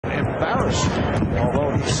embarrassed.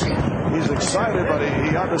 Although he's excited, but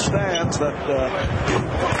he understands that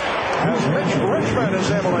as Mitch Richmond is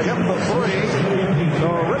able to hit the three, so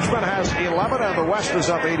Richmond has 11 and the West is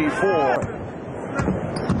up 84.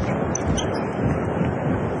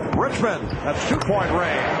 Richmond at 2-point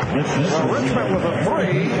range. So Richmond with a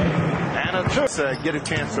 3 and a 2. Get a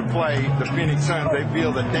chance to play the Phoenix Suns. They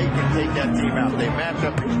feel that they can take that team out. They match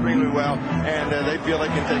up extremely well, and they feel they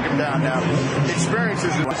can take them down. Now, experience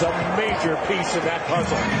is a major piece of that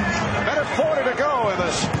puzzle. A minute 40 to go in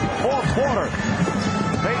this fourth quarter.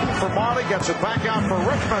 Payton for Marley gets it back out for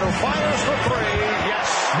Richmond, who fires for 3. Yes,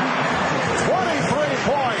 23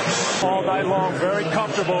 points. All night long, very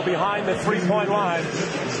comfortable behind the three-point line.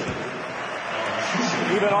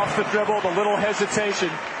 Even off the dribble, the little hesitation.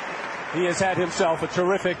 He has had himself a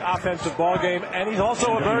terrific offensive ball game, and he's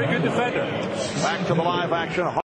also a very good defender. Back to the live action.